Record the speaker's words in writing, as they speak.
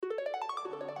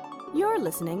You're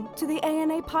listening to the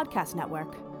ANA Podcast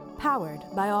Network, powered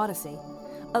by Odyssey,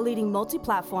 a leading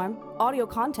multi-platform audio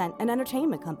content and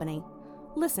entertainment company.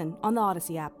 Listen on the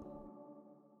Odyssey app.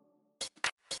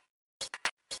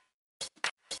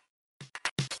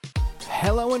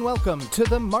 Hello and welcome to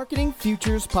the Marketing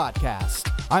Futures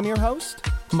Podcast. I'm your host,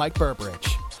 Mike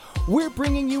Burbridge. We're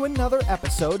bringing you another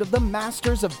episode of the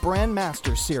Masters of Brand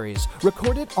Masters series,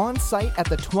 recorded on site at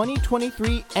the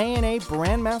 2023 ANA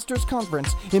Brand Masters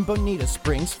Conference in Bonita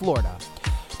Springs, Florida.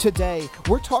 Today,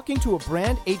 we're talking to a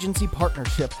brand agency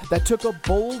partnership that took a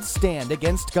bold stand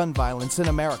against gun violence in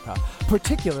America,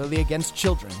 particularly against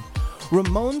children.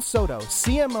 Ramon Soto,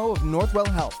 CMO of Northwell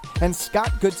Health, and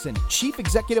Scott Goodson, Chief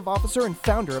Executive Officer and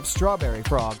Founder of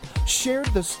StrawberryFrog, shared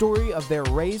the story of their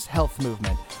Raise Health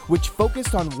movement, which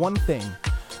focused on one thing: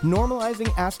 normalizing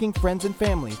asking friends and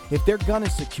family if their gun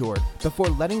is secured before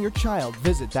letting your child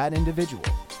visit that individual.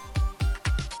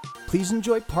 Please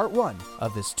enjoy part one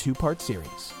of this two-part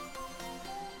series.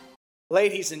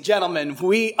 Ladies and gentlemen,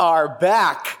 we are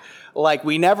back like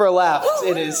we never left.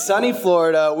 It is sunny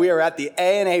Florida. We are at the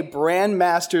ANA Brand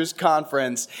Masters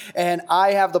Conference, and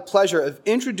I have the pleasure of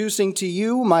introducing to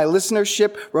you, my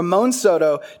listenership, Ramon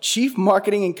Soto, Chief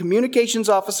Marketing and Communications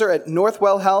Officer at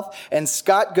Northwell Health, and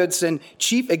Scott Goodson,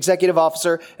 Chief Executive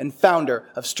Officer and Founder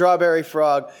of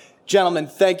StrawberryFrog. Gentlemen,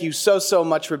 thank you so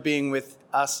much for being with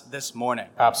us this morning.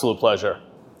 Absolute pleasure.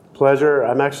 Pleasure.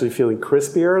 I'm actually feeling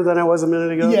crispier than I was a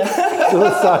minute ago. Yeah.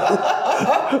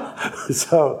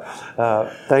 So,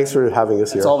 thanks for having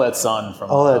us here. It's all that sun from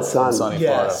sunny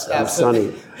yes, Florida.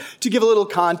 Absolutely. Sunny. To give a little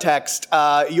context,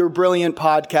 your brilliant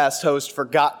podcast host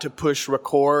forgot to push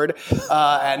record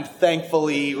and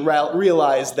thankfully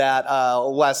realized that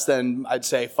less than, I'd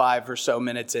say, 5 or so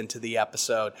minutes into the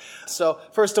episode. So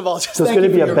first of all, just so it's going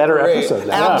to be a better episode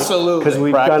now. Absolutely. Because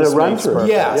we've got to run through it.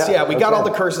 Yes, we got all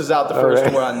the curses out the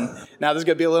first one. Now this is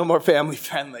going to be a little more family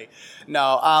friendly.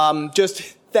 No,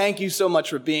 just thank you so much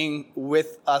for being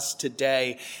with us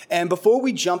today. And before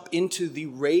we jump into the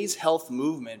Raise Health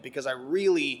movement, because I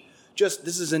really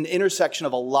this is an intersection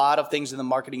of a lot of things in the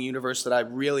marketing universe that I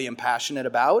really am passionate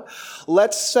about.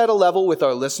 Let's set a level with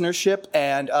our listenership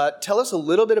and tell us a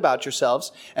little bit about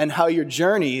yourselves and how your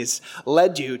journeys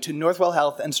led you to Northwell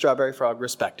Health and StrawberryFrog,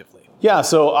 respectively. Yeah,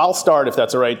 so I'll start if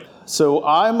that's all right. So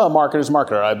I'm a marketer's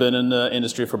marketer. I've been in the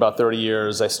industry for about 30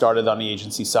 years. I started on the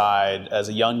agency side as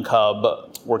a young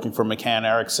cub, working for McCann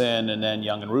Erickson and then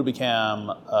Young and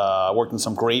Rubicam. Worked in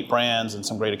some great brands and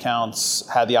some great accounts.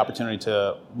 Had the opportunity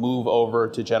to move over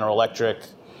to General Electric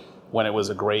when it was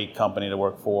a great company to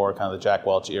work for, kind of the Jack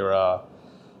Welch era.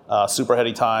 Super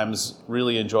heady times,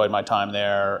 really enjoyed my time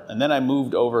there. And then I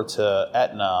moved over to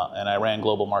Aetna and I ran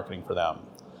global marketing for them.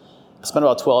 I spent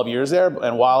about 12 years there,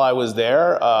 and while I was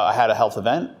there, I had a health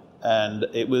event, and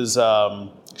it was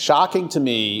shocking to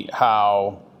me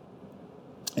how,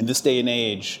 in this day and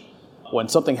age, when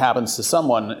something happens to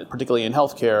someone, particularly in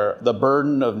healthcare, the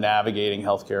burden of navigating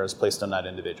healthcare is placed on that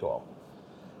individual.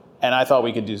 And I thought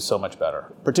we could do so much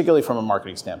better, particularly from a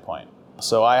marketing standpoint.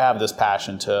 So I have this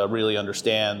passion to really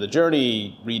understand the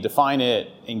journey, redefine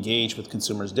it, engage with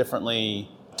consumers differently,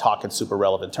 talk in super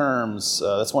relevant terms.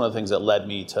 That's one of the things that led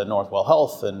me to Northwell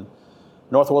Health. And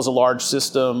Northwell is a large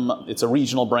system. It's a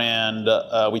regional brand.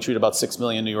 We treat about 6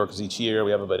 million New Yorkers each year. We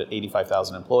have about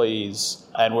 85,000 employees.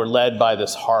 And we're led by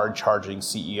this hard-charging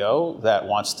CEO that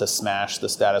wants to smash the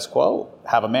status quo.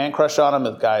 Have a man crush on him.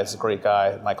 The guy is a great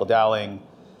guy, Michael Dowling.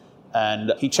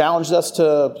 And he challenged us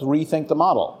to rethink the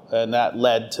model. And that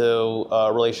led to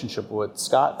a relationship with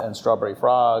Scott and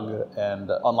StrawberryFrog and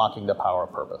unlocking the power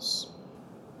of purpose.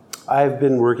 I've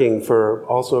been working for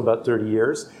also about 30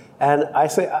 years, and I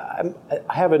say I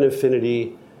have an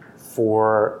affinity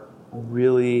for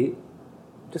really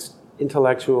just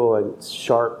intellectual and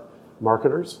sharp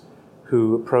marketers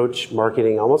who approach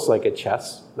marketing almost like a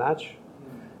chess match,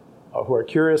 who are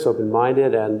curious,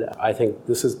 open-minded, and I think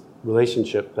this is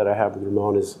relationship that I have with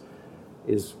Ramon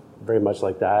is very much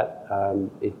like that.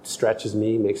 It stretches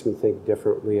me, makes me think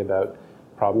differently about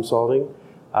problem solving.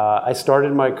 I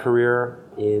started my career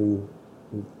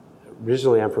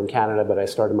originally I'm from Canada, but I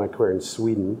started my career in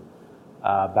Sweden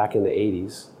back in the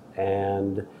 80s.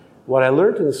 And what I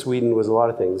learned in Sweden was a lot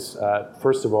of things.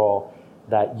 First of all,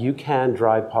 that you can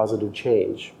drive positive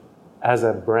change as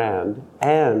a brand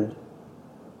and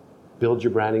build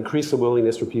your brand, increase the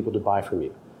willingness for people to buy from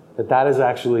you. That is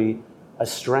actually a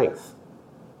strength.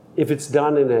 If it's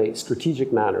done in a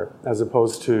strategic manner, as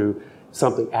opposed to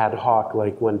something ad hoc,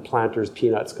 like when Planters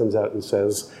Peanuts comes out and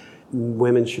says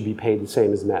women should be paid the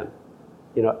same as men.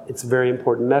 You know, it's a very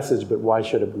important message, but why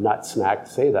should a nut snack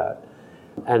say that?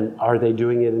 And are they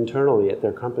doing it internally at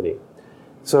their company?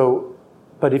 So,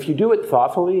 but if you do it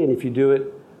thoughtfully and if you do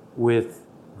it with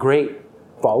great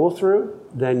follow through,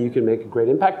 then you can make a great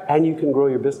impact and you can grow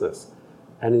your business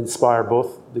and inspire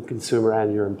both the consumer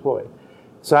and your employee.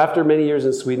 So after many years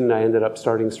in Sweden, I ended up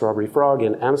starting StrawberryFrog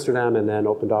in Amsterdam and then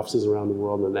opened offices around the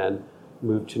world and then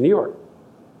moved to New York.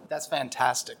 That's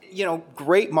fantastic.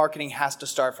 Great marketing has to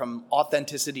start from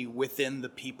authenticity within the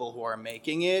people who are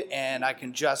making it. And I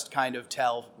can just kind of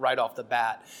tell right off the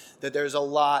bat that there's a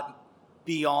lot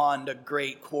beyond a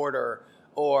great quarter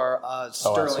or a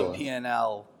sterling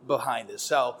P&L behind this.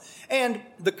 So, and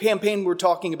the campaign we're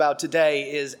talking about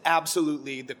today is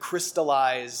absolutely the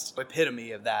crystallized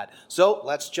epitome of that. So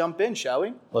let's jump in, shall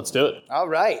we? Let's do it. All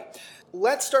right.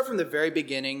 Let's start from the very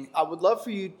beginning. I would love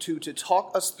for you to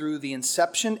talk us through the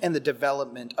inception and the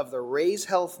development of the Raise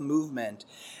Health movement,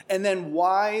 and then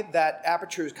why that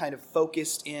aperture is kind of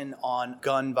focused in on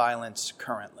gun violence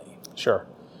currently. Sure.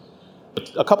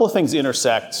 A couple of things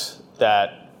intersect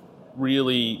that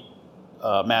really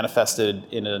manifested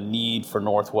in a need for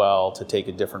Northwell to take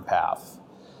a different path.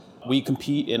 We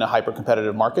compete in a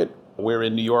hyper-competitive market. We're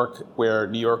in New York, where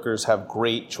New Yorkers have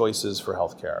great choices for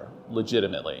healthcare,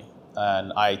 legitimately.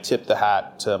 And I tip the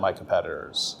hat to my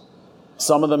competitors.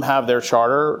 Some of them have their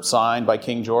charter signed by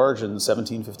King George in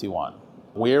 1751.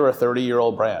 We're a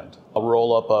 30-year-old brand, a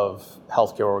roll-up of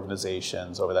healthcare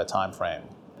organizations over that time frame.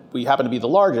 We happen to be the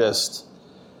largest,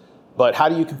 but how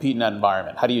do you compete in that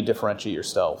environment? How do you differentiate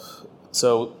yourself?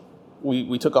 So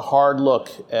we took a hard look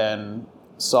and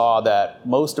saw that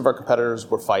most of our competitors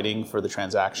were fighting for the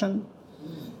transaction.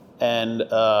 And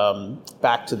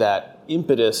back to that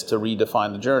impetus to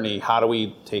redefine the journey, how do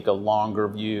we take a longer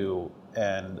view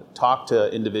and talk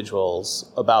to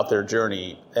individuals about their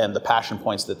journey and the passion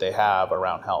points that they have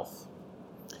around health?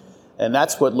 And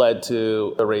that's what led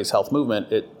to the Raise Health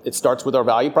movement. It starts with our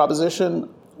value proposition,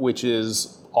 which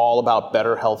is all about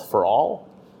better health for all.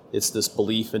 It's this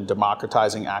belief in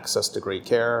democratizing access to great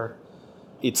care.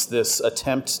 It's this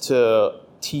attempt to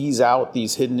tease out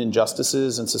these hidden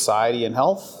injustices in society and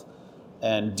health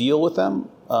and deal with them.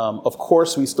 Of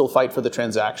course, we still fight for the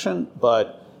transaction,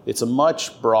 but it's a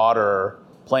much broader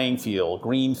playing field,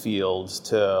 green field,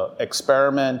 to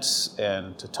experiment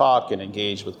and to talk and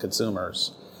engage with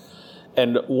consumers.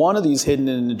 And one of these hidden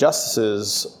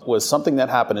injustices was something that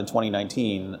happened in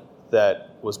 2019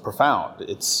 that was profound.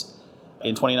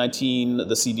 In 2019,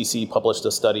 the CDC published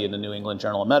a study in the New England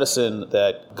Journal of Medicine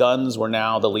that guns were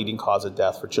now the leading cause of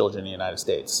death for children in the United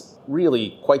States.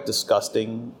 Really quite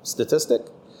disgusting statistic.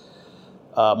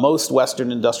 Most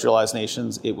Western industrialized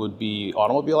nations, it would be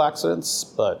automobile accidents,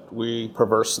 but we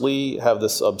perversely have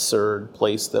this absurd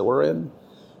place that we're in,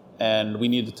 and we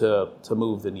needed to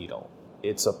move the needle.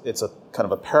 It's a kind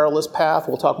of a perilous path.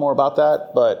 We'll talk more about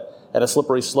that, but at a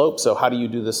slippery slope. So how do you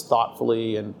do this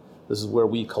thoughtfully? And this is where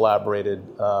we collaborated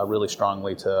really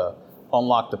strongly to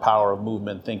unlock the power of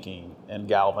movement thinking and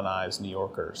galvanize New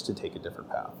Yorkers to take a different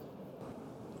path.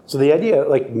 So the idea,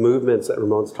 like movements that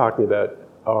Ramon's talking about,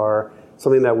 are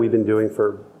something that we've been doing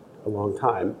for a long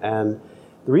time. And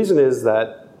the reason is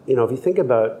that, if you think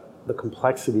about the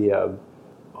complexity of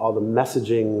all the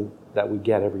messaging that we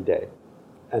get every day,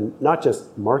 and not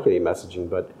just marketing messaging,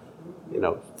 but,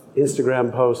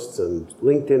 Instagram posts and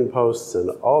LinkedIn posts and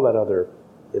all that other,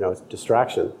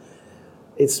 distraction,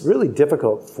 it's really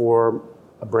difficult for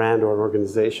a brand or an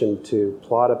organization to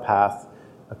plot a path,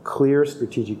 a clear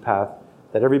strategic path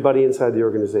that everybody inside the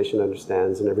organization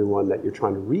understands and everyone that you're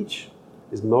trying to reach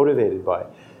is motivated by.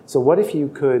 So what if you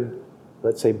could,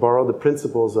 let's say, borrow the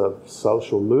principles of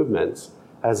social movements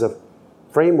as a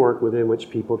framework within which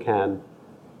people can,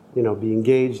 be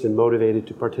engaged and motivated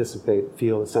to participate,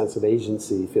 feel a sense of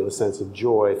agency, feel a sense of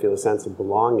joy, feel a sense of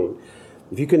belonging.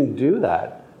 If you can do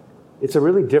that, it's a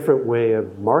really different way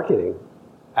of marketing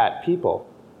at people.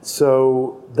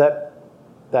 So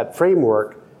that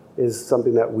framework is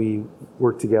something that we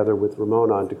work together with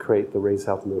Ramon on to create the Raise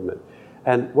Health movement.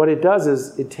 And what it does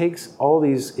is it takes all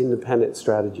these independent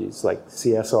strategies like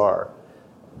CSR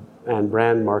and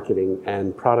brand marketing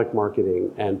and product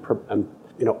marketing and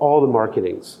all the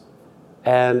marketings,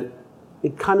 and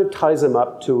it kind of ties them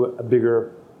up to a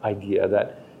bigger idea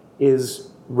that is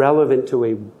relevant to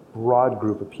a broad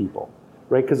group of people,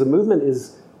 right? Because a movement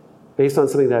is based on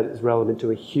something that is relevant to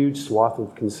a huge swath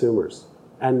of consumers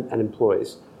and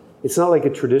employees. It's not like a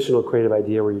traditional creative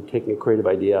idea where you're taking a creative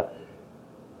idea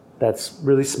that's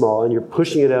really small and you're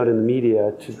pushing it out in the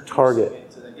media to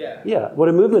target. Yeah, what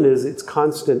a movement is, it's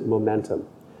constant momentum.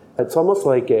 It's almost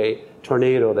like a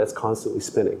tornado that's constantly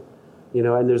spinning,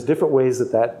 and there's different ways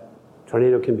that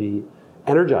tornado can be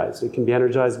energized. It can be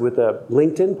energized with a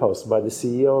LinkedIn post by the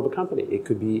CEO of a company. It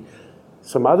could be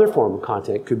some other form of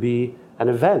content. It could be an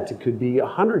event. It could be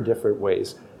 100 different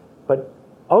ways. But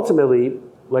ultimately,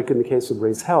 like in the case of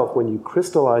Raise Health, when you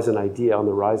crystallize an idea on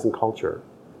the rise in culture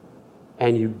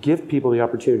and you give people the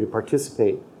opportunity to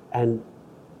participate and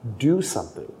do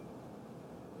something,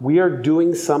 we are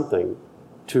doing something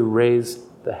to raise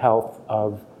the health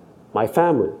of my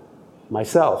family,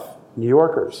 myself, New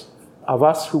Yorkers, of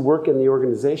us who work in the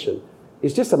organization.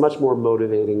 It's just a much more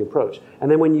motivating approach. And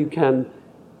then when you can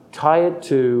tie it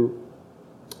to,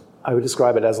 I would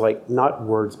describe it as like not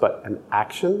words, but an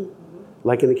action,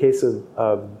 like in the case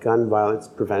of gun violence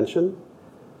prevention,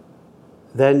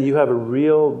 then you have a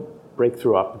real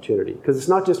breakthrough opportunity. Because it's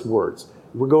not just words.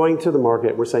 We're going to the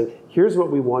market, we're saying, here's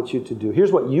what we want you to do,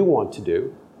 here's what you want to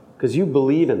do, because you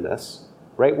believe in this,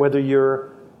 right? Whether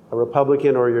you're a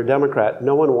Republican or you're a Democrat,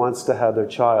 no one wants to have their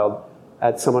child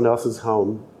at someone else's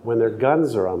home when their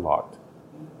guns are unlocked,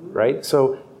 right?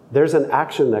 So there's an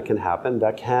action that can happen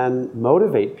that can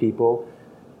motivate people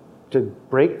to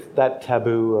break that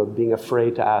taboo of being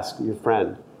afraid to ask your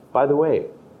friend, by the way,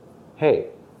 hey,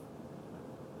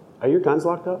 are your guns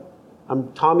locked up?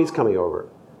 Tommy's coming over.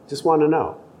 Just want to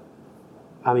know.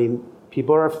 I mean,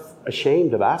 people are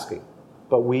ashamed of asking,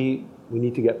 but we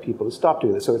need to get people to stop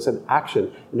doing this. So it's an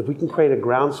action. And if we can create a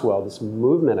groundswell, this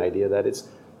movement idea that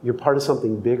you're part of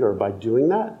something bigger by doing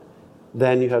that,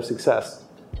 then you have success.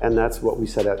 And that's what we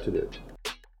set out to do.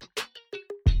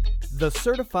 The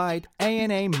Certified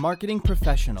ANA Marketing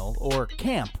Professional, or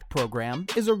CAMP program,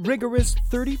 is a rigorous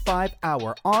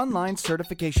 35-hour online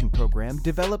certification program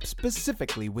developed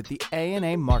specifically with the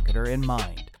ANA marketer in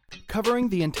mind. Covering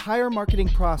the entire marketing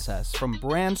process from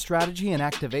brand strategy and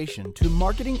activation to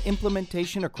marketing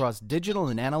implementation across digital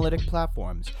and analytic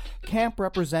platforms, CAMP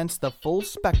represents the full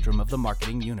spectrum of the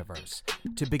marketing universe.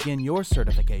 To begin your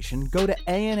certification, go to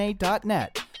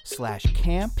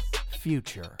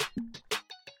ana.net/campfuture.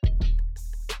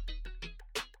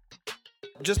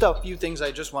 Just a few things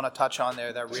I just want to touch on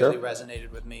there that really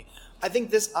resonated with me. I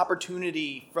think this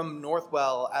opportunity from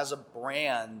Northwell as a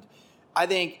brand, I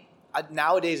think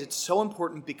nowadays it's so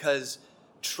important because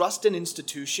trust in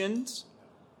institutions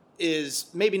is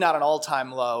maybe not an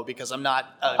all-time low, because I'm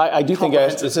not I do think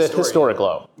it's a historic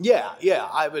low. Yeah,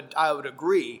 I would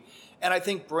agree. And I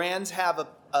think brands have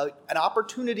an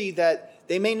opportunity that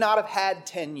they may not have had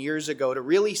 10 years ago to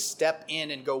really step in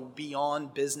and go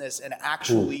beyond business and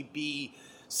actually be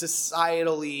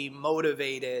societally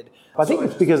motivated. I think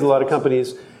it's because a lot of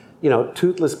companies,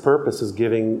 toothless purpose is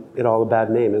giving it all a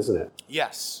bad name, isn't it?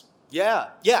 Yes. Yeah.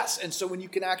 Yes. And so when you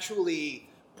can actually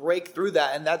break through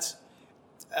that, and that's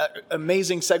an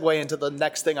amazing segue into the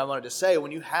next thing I wanted to say,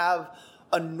 when you have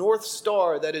a North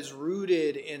Star that is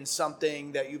rooted in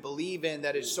something that you believe in,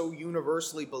 that is so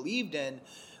universally believed in,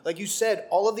 like you said,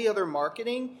 all of the other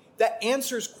marketing, that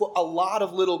answers a lot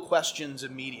of little questions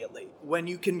immediately. When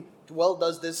you can,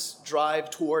 does this drive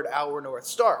toward our North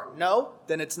Star? No,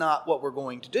 then it's not what we're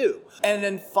going to do. And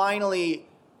then finally,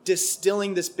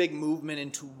 distilling this big movement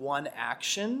into one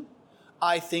action,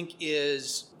 I think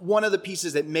is one of the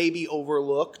pieces that may be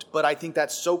overlooked, but I think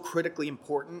that's so critically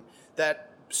important, that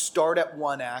start at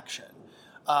one action.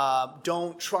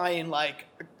 Don't try and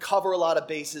cover a lot of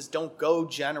bases. Don't go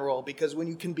general, because when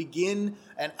you can begin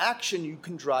an action, you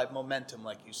can drive momentum,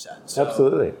 like you said. So,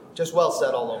 absolutely. Just well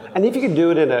said all over. And if you can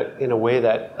do it in a way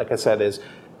that, like I said, is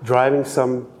driving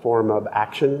some form of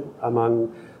action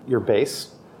among your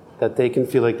base, that they can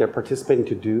feel like they're participating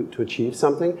to achieve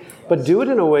something, but do it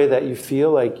in a way that you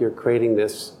feel like you're creating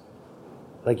this,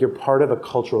 like you're part of a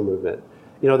cultural movement.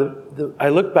 I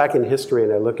look back in history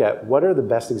and I look at what are the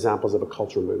best examples of a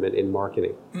cultural movement in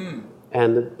marketing.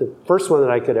 And the first one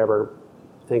that I could ever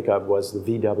think of was the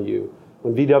VW.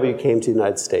 When VW came to the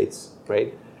United States,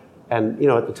 right? And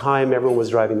at the time everyone was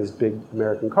driving these big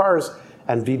American cars,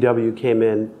 and VW came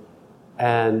in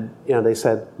and they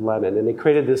said lemon. And they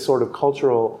created this sort of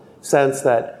cultural sense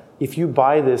that if you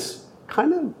buy this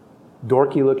kind of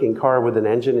dorky looking car with an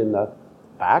engine in the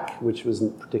back, which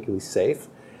wasn't particularly safe,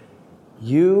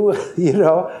 we're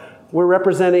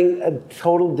representing a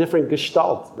total different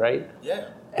gestalt, right? Yeah.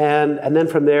 And then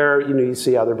from there, you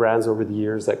see other brands over the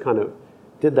years that kind of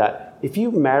did that. If you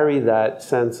marry that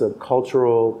sense of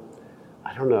cultural,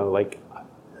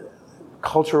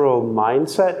 cultural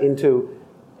mindset into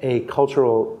a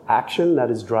cultural action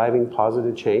that is driving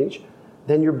positive change,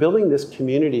 then you're building this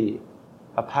community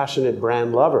of passionate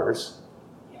brand lovers,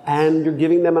 and you're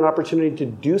giving them an opportunity to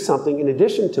do something in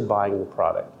addition to buying the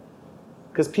product.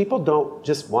 Because people don't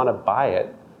just want to buy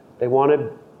it, they want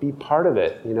to be part of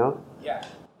it, Yeah,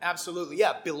 absolutely.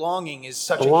 Yeah, belonging is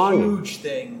such a huge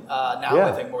thing now,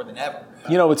 I think, more than ever.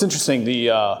 It's interesting.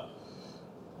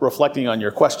 reflecting on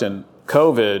your question,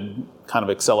 COVID kind of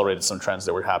accelerated some trends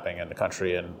that were happening in the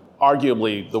country, and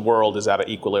arguably the world is at an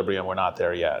equilibrium. We're not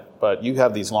there yet. But you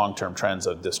have these long-term trends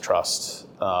of distrust,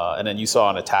 and then you saw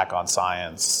an attack on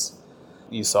science.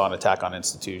 You saw an attack on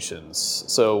institutions.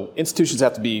 So institutions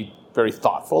have to be very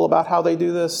thoughtful about how they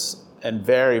do this and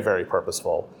very, very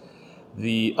purposeful.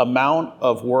 The amount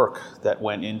of work that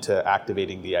went into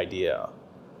activating the idea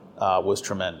was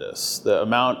tremendous. The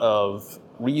amount of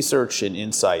research and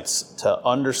insights to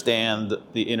understand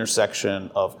the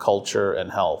intersection of culture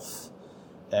and health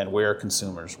and where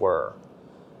consumers were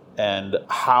and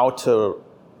how to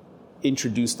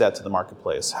introduce that to the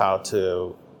marketplace, how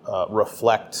to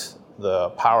reflect the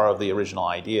power of the original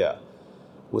idea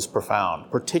was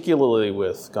profound, particularly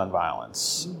with gun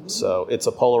violence. Mm-hmm. So it's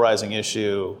a polarizing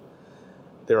issue.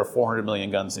 There are 400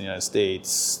 million guns in the United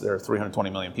States. There are 320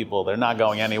 million people. They're not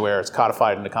going anywhere. It's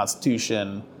codified in the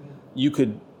Constitution. You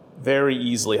could very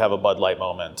easily have a Bud Light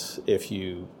moment if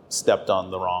you stepped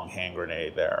on the wrong hand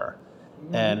grenade there.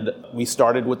 Mm-hmm. And we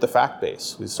started with the fact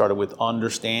base. We started with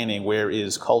understanding where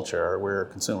is culture, where are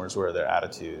consumers, where are their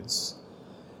attitudes.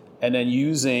 And then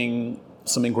using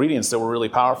some ingredients that were really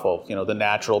powerful, the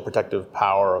natural protective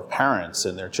power of parents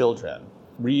and their children.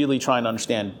 Really trying to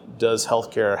understand, does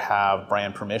healthcare have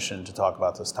brand permission to talk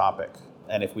about this topic?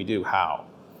 And if we do, how?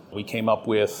 We came up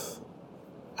with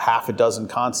half a dozen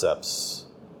concepts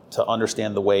to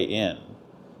understand the way in,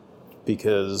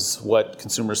 because what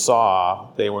consumers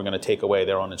saw, they were going to take away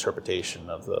their own interpretation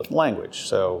of the language.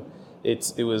 So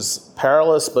it was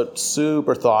perilous, but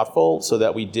super thoughtful so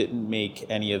that we didn't make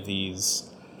any of these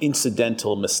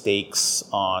incidental mistakes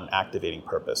on activating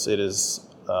purpose. It is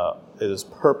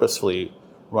purposefully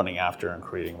running after and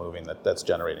creating moving that's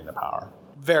generating the power.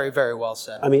 Very, very well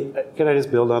said. I mean, can I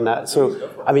just build on that? So,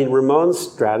 I mean, Ramon's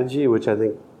strategy, which I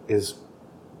think is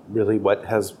really what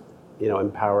has,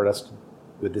 empowered us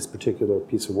with this particular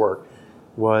piece of work,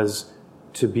 was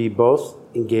to be both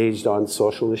engaged on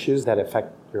social issues that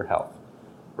affect your health,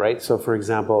 right? So, for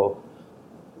example,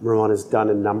 Ramon has done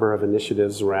a number of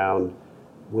initiatives around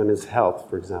women's health,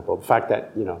 for example. The fact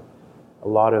that, a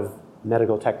lot of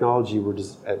medical technology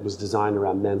was designed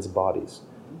around men's bodies.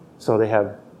 So they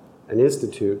have an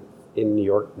institute in New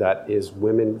York that is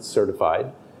women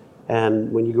certified.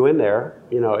 And when you go in there,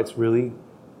 it's really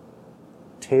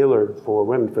tailored for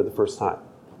women for the first time.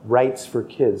 Rights for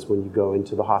kids when you go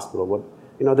into the hospital.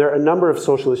 There are a number of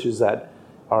social issues that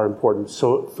are important.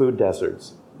 So food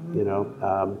deserts,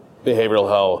 behavioral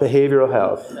health. Behavioral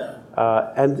health.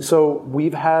 And so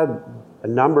we've had a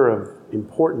number of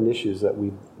important issues that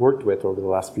we've worked with over the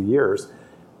last few years.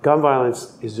 Gun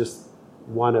violence is just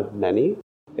one of many.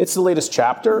 It's the latest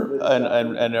chapter,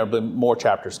 and there have been more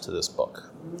chapters to this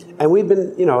book. And we've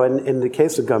been, in the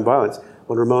case of gun violence,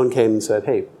 when Ramon came and said,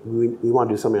 hey, we want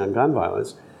to do something on gun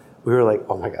violence, we were like,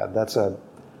 oh my God, that's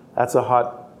a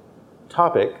hot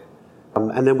topic.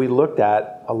 And then we looked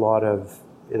at a lot of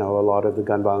the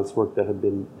gun violence work that had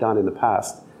been done in the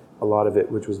past, a lot of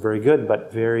it which was very good,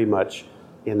 but very much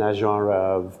in that genre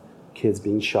of kids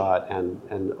being shot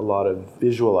and a lot of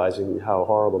visualizing how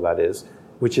horrible that is,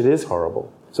 which it is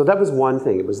horrible. So that was one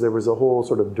thing. There was a whole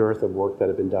sort of dearth of work that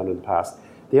had been done in the past.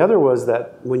 The other was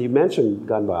that when you mention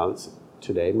gun violence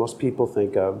today, most people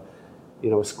think of,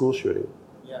 a school shooting,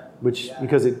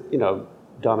 because it,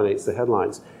 dominates the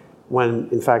headlines. When,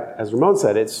 in fact, as Ramon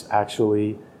said, it's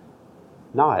actually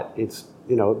not. It's,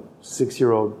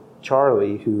 6-year-old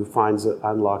Charlie who finds an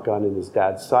unlocked gun in his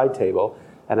dad's side table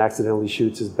and accidentally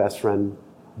shoots his best friend,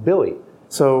 Billy.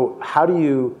 So how do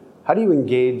you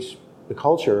engage the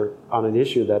culture on an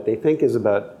issue that they think is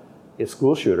about a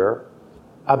school shooter,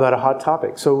 about a hot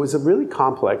topic? So it was a really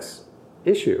complex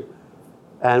issue.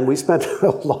 And we spent a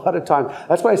lot of time.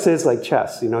 That's why I say it's like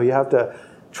chess. You have to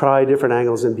try different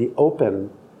angles and be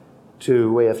open to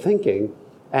a way of thinking.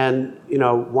 And,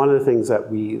 one of the things that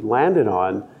we landed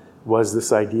on was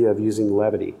this idea of using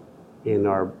levity in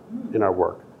our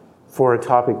work for a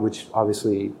topic which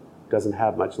obviously doesn't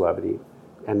have much levity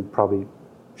and probably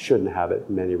shouldn't have it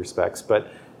in many respects.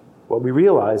 But what we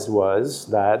realized was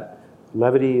that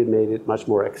levity made it much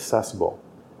more accessible,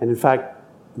 and in fact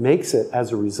makes it,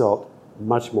 as a result,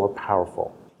 much more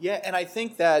powerful. Yeah, and I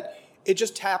think that it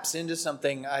just taps into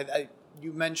something.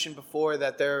 You mentioned before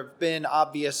that there have been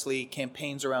obviously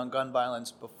campaigns around gun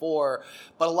violence before,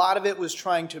 but a lot of it was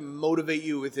trying to motivate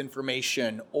you with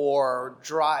information or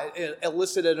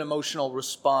elicit an emotional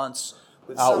response.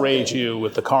 Outrage you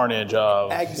with the carnage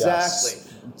of... Exactly.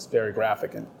 Yes, it's very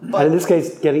graphic. And in this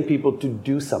case, getting people to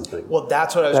do something. Well,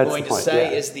 that's what I was going to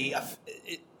say, is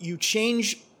you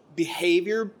change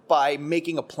behavior by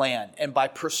making a plan and by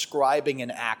prescribing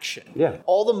an action. Yeah.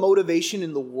 All the motivation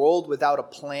in the world without a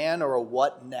plan or a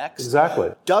what next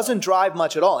Exactly. doesn't drive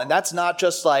much at all. And that's not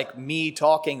just like me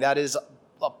talking. That is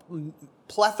a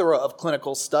plethora of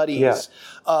clinical studies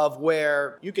of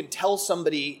where you can tell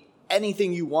somebody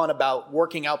anything you want about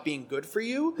working out being good for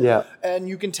you. Yeah. And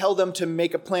you can tell them to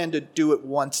make a plan to do it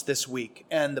once this week.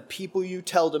 And the people you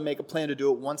tell to make a plan to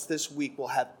do it once this week will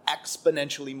have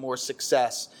exponentially more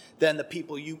success than the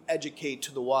people you educate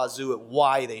to the wazoo at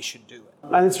why they should do it.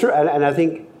 And it's true. And I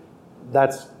think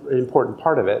that's an important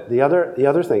part of it. The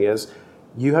other thing is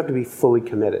you have to be fully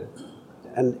committed.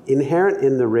 And inherent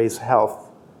in the Raise Health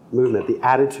movement, the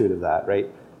attitude of that, right?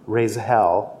 Raise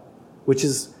hell, which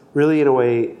is really in a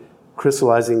way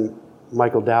crystallizing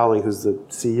Michael Dowling, who's the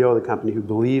CEO of the company, who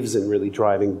believes in really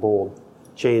driving bold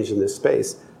change in this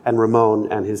space, and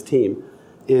Ramon and his team,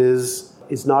 is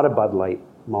not a Bud Light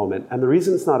moment. And the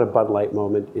reason it's not a Bud Light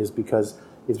moment is because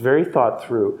it's very thought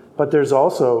through, but there's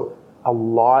also a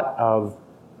lot of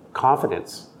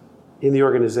confidence in the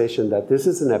organization that this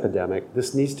is an epidemic,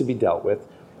 this needs to be dealt with.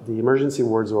 The emergency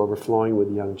wards are overflowing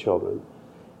with young children.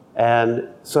 And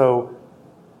so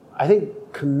I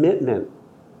think commitment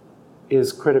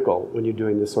is critical when you're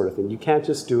doing this sort of thing. You can't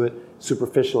just do it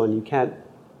superficial, and you can't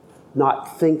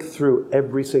not think through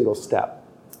every single step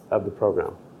of the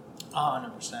program.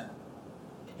 100%.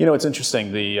 You know, it's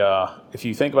interesting. If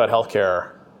you think about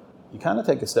healthcare, you kind of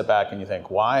take a step back and you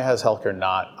think, why has healthcare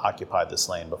not occupied this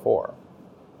lane before?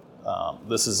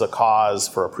 This is a cause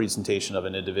for a presentation of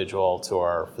an individual to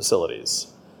our facilities.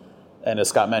 And as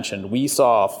Scott mentioned, we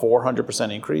saw a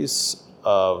 400% increase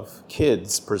of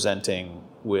kids presenting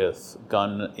with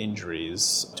gun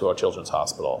injuries to our children's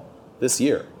hospital this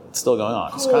year. It's still going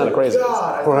on. It's kind of crazy.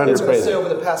 God, It's crazy. Over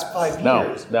the past 5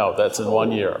 years. No, that's in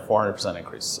 1 year, 400%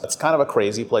 increase. It's kind of a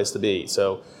crazy place to be.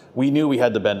 So we knew we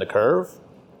had to bend the curve.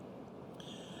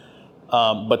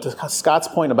 But to Scott's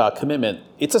point about commitment,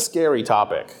 it's a scary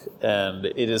topic, and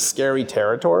it is scary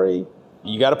territory.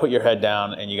 You got to put your head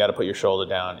down, and you got to put your shoulder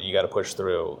down, and you got to push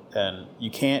through. And you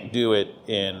can't do it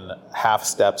in half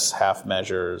steps, half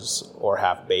measures, or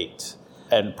half baked.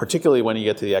 And particularly when you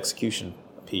get to the execution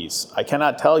piece, I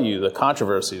cannot tell you the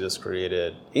controversy this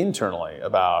created internally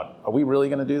about, are we really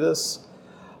going to do this?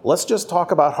 Let's just talk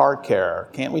about heart care.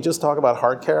 Can't we just talk about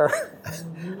heart care?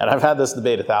 And I've had this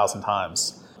debate 1,000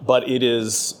 times. But it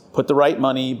is put the right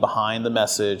money behind the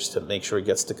message to make sure it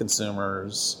gets to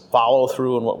consumers, follow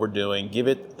through on what we're doing, give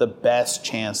it the best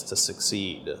chance to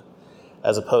succeed,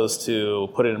 as opposed to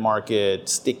put it in market,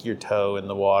 stick your toe in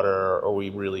the water, are we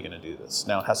really going to do this?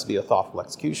 Now, it has to be a thoughtful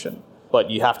execution,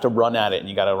 but you have to run at it, and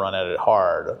you got to run at it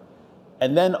hard.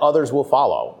 And then others will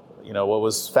follow. You know, what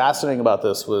was fascinating about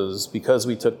this was because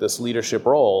we took this leadership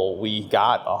role, we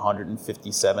got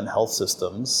 157 health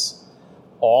systems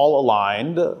all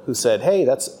aligned, who said, hey,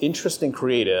 that's interesting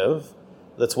creative,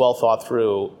 that's well thought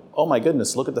through. Oh my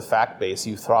goodness, look at the fact base,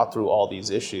 you thought through all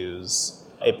these issues.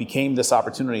 It became this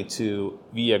opportunity to,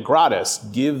 via gratis,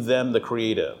 give them the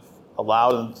creative,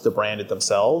 allow them to brand it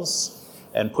themselves,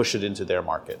 and push it into their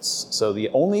markets. So the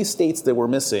only states that we're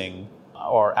missing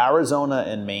are Arizona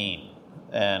and Maine.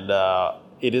 And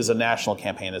it is a national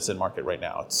campaign that's in market right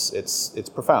now. It's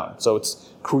profound. So it's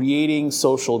creating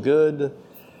social good.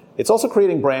 It's also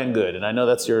creating brand good, and I know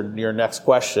that's your next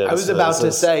question. I was about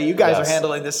to say, you guys are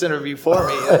handling this interview for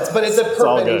me, but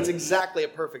it's exactly a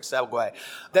perfect segue.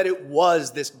 That it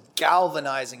was this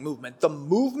galvanizing movement. The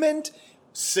movement,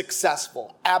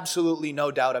 successful, absolutely no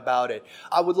doubt about it.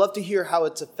 I would love to hear how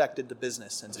it's affected the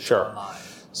business since it's online.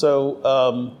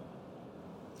 So,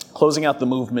 closing out the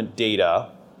movement data,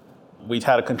 we've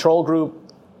had a control group.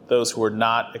 Those who were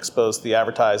not exposed to the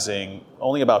advertising,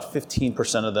 only about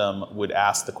 15% of them would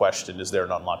ask the question, is there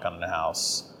an unlock on the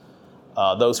house?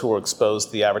 Those who were exposed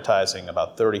to the advertising,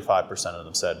 about 35% of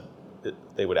them said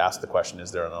they would ask the question,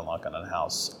 is there an unlock on the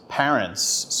house? Parents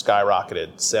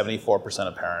skyrocketed. 74%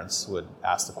 of parents would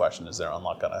ask the question, is there an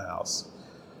unlock on the house?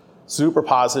 Super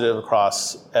positive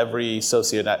across every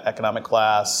socioeconomic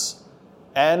class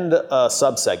and a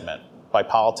subsegment. By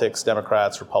politics,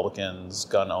 Democrats, Republicans,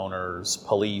 gun owners,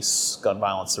 police, gun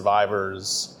violence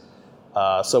survivors.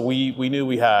 So we knew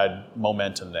we had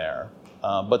momentum there.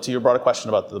 But to your broader question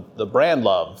about the brand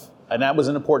love, and that was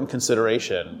an important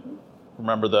consideration.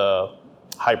 Remember the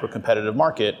hyper-competitive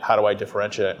market, how do I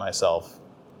differentiate myself?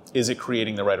 Is it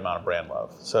creating the right amount of brand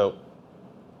love? So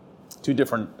 2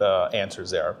 different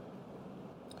answers there.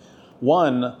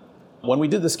 One, when we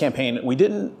did this campaign, we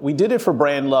did it for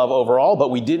brand love overall, but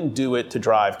we didn't do it to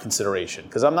drive consideration,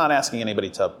 because I'm not asking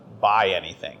anybody to buy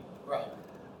anything. Right.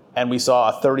 And we saw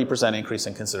a 30% increase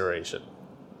in consideration.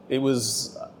 It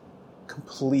was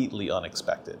completely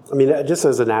unexpected. I mean, just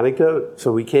as an anecdote,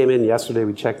 so we came in yesterday,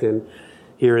 we checked in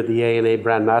here at the ANA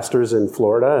Brand Masters in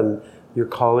Florida, and your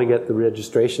colleague at the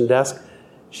registration desk,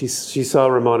 she saw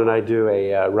Ramon and I do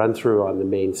a run-through on the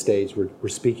main stage. We're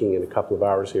speaking in a couple of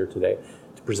hours here today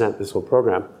to present this whole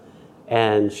program.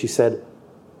 And she said,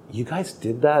 you guys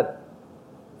did that,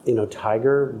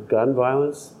 tiger gun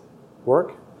violence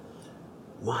work?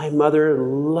 My mother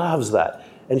loves that.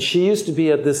 And she used to be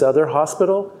at this other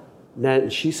hospital,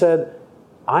 and she said,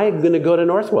 I'm going to go to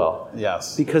Northwell.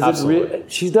 Yes, because absolutely.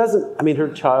 She doesn't, I mean, her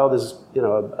child is,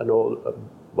 an old,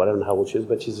 I don't know how old she is,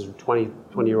 but she's a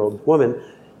 20-year-old woman.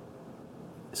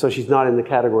 So she's not in the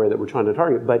category that we're trying to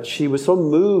target. But she was so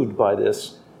moved by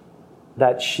this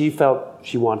that she felt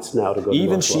she wants now to go to Northwell.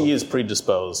 Even she is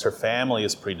predisposed. Her family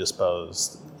is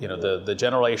predisposed. The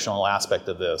generational aspect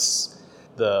of this,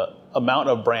 the amount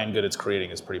of brand good it's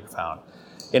creating is pretty profound.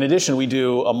 In addition, we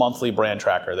do a monthly brand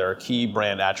tracker. There are key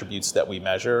brand attributes that we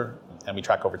measure, and we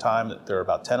track over time. There are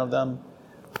about 10 of them.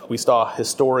 We saw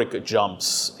historic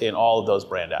jumps in all of those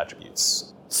brand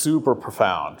attributes. Super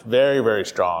profound, very, very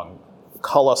strong.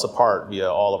 Cull us apart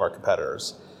via all of our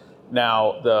competitors.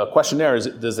 Now, the question there is,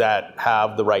 does that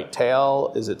have the right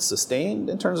tail? Is it sustained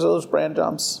in terms of those brand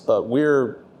jumps? But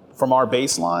from our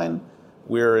baseline,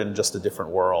 we're in just a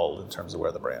different world in terms of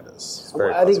where the brand is.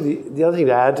 I think the other thing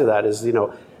to add to that is,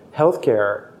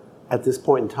 healthcare at this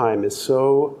point in time is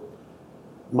so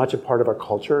much a part of our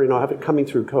culture. Coming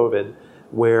through COVID,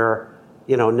 where,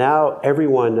 now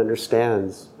everyone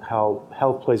understands how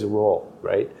health plays a role,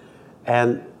 right?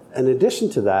 And in addition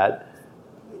to that,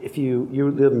 if you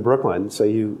live in Brooklyn, so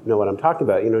you know what I'm talking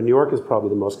about. New York is probably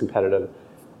the most competitive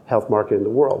health market in the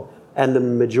world. And the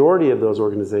majority of those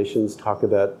organizations talk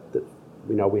about that,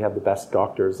 we have the best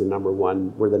doctors,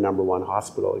 we're the number one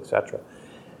hospital, et cetera.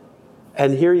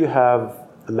 And here you have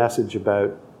a message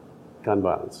about gun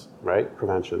violence, right?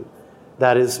 Prevention.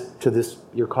 That is, to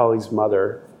your colleague's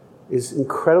mother, is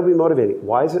incredibly motivating.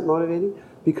 Why is it motivating?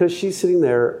 Because she's sitting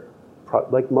there,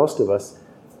 like most of us,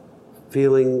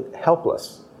 feeling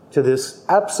helpless to this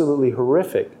absolutely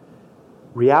horrific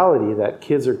reality that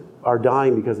kids are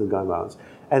dying because of gun violence.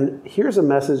 And here's a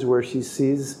message where she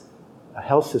sees a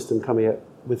health system coming up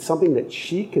with something that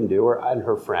she can do, and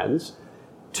her friends,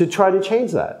 to try to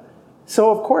change that. So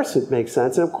of course it makes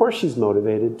sense, and of course she's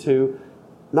motivated to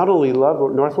not only love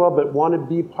Northwell, but want to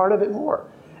be part of it more.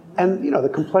 And the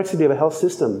complexity of a health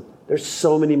system, there's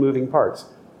so many moving parts.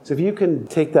 So if you can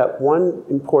take that one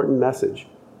important message,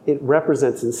 it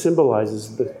represents and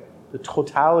symbolizes the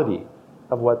totality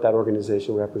of what that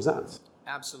organization represents.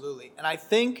 Absolutely. And I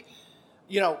think,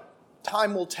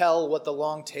 time will tell what the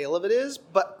long tail of it is,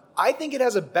 but I think it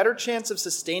has a better chance of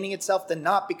sustaining itself than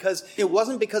not, because it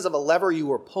wasn't because of a lever you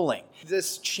were pulling.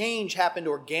 This change happened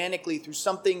organically through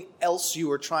something else you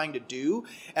were trying to do.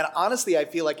 And honestly, I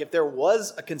feel like if there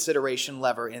was a consideration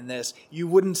lever in this, you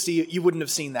wouldn't have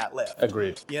seen that lift.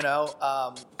 Agreed.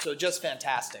 So just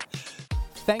fantastic.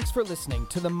 Thanks for listening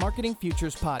to the Marketing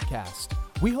Futures Podcast.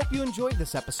 We hope you enjoyed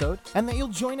this episode and that you'll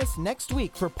join us next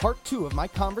week for part 2 of my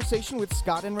conversation with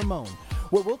Scott and Ramon,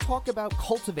 where we'll talk about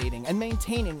cultivating and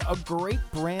maintaining a great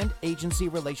brand agency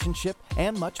relationship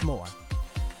and much more.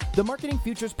 The Marketing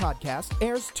Futures Podcast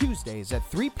airs Tuesdays at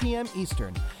 3 p.m.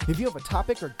 Eastern. If you have a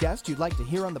topic or guest you'd like to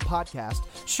hear on the podcast,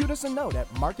 shoot us a note at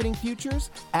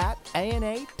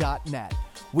marketingfutures@ana.net.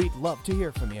 We'd love to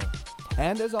hear from you.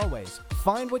 And as always,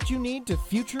 find what you need to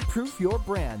future-proof your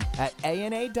brand at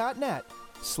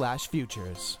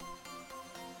ana.net/futures.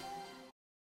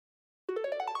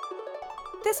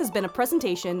 This has been a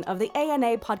presentation of the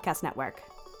ANA Podcast Network,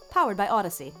 powered by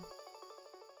Odyssey.